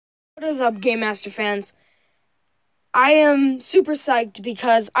What is up, Game Master fans? I am super psyched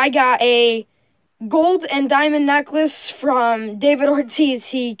because I got a gold and diamond necklace from David Ortiz.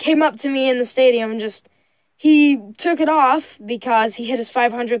 He came up to me in the stadium and he took it off because he hit his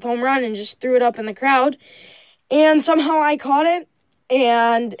 500th home run and just threw it up in the crowd. And somehow I caught it,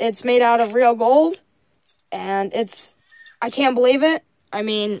 and it's made out of real gold. And I can't believe it. I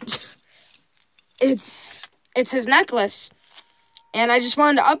mean, it's his necklace. And I just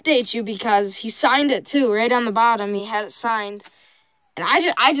wanted to update you because he signed it too, right on the bottom. He had it signed. And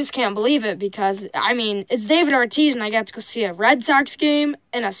I just can't believe it because, I mean, it's David Ortiz, and I got to go see a Red Sox game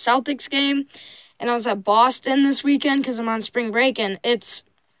and a Celtics game. And I was at Boston this weekend because I'm on spring break, and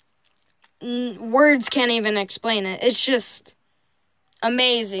words can't even explain it. It's just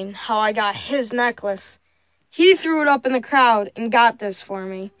amazing how I got his necklace. He threw it up in the crowd and got this for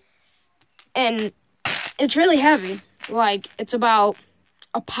me. And it's really heavy. Like, it's about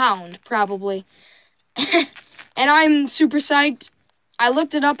a pound, probably. And I'm super psyched. I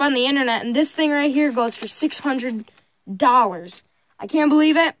looked it up on the internet, and this thing right here goes for $600. I can't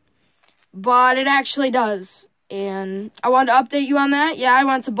believe it, but it actually does. And I wanted to update you on that. Yeah, I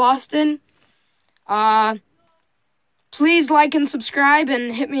went to Boston. Please like and subscribe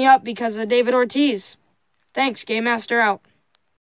and hit me up because of David Ortiz. Thanks, Game Master out.